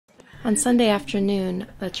On Sunday afternoon,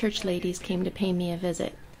 the church ladies came to pay me a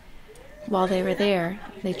visit. While they were there,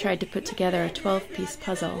 they tried to put together a 12-piece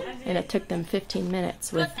puzzle, and it took them 15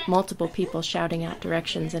 minutes, with multiple people shouting out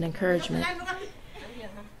directions and encouragement.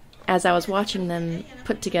 As I was watching them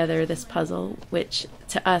put together this puzzle, which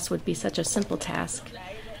to us would be such a simple task,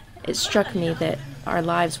 it struck me that our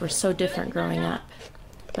lives were so different growing up.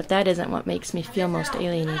 But that isn't what makes me feel most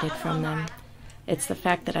alienated from them. It's the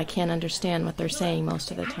fact that I can't understand what they're saying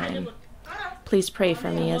most of the time. Please pray for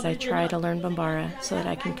me as I try to learn Bambara so that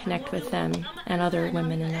I can connect with them and other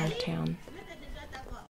women in our town.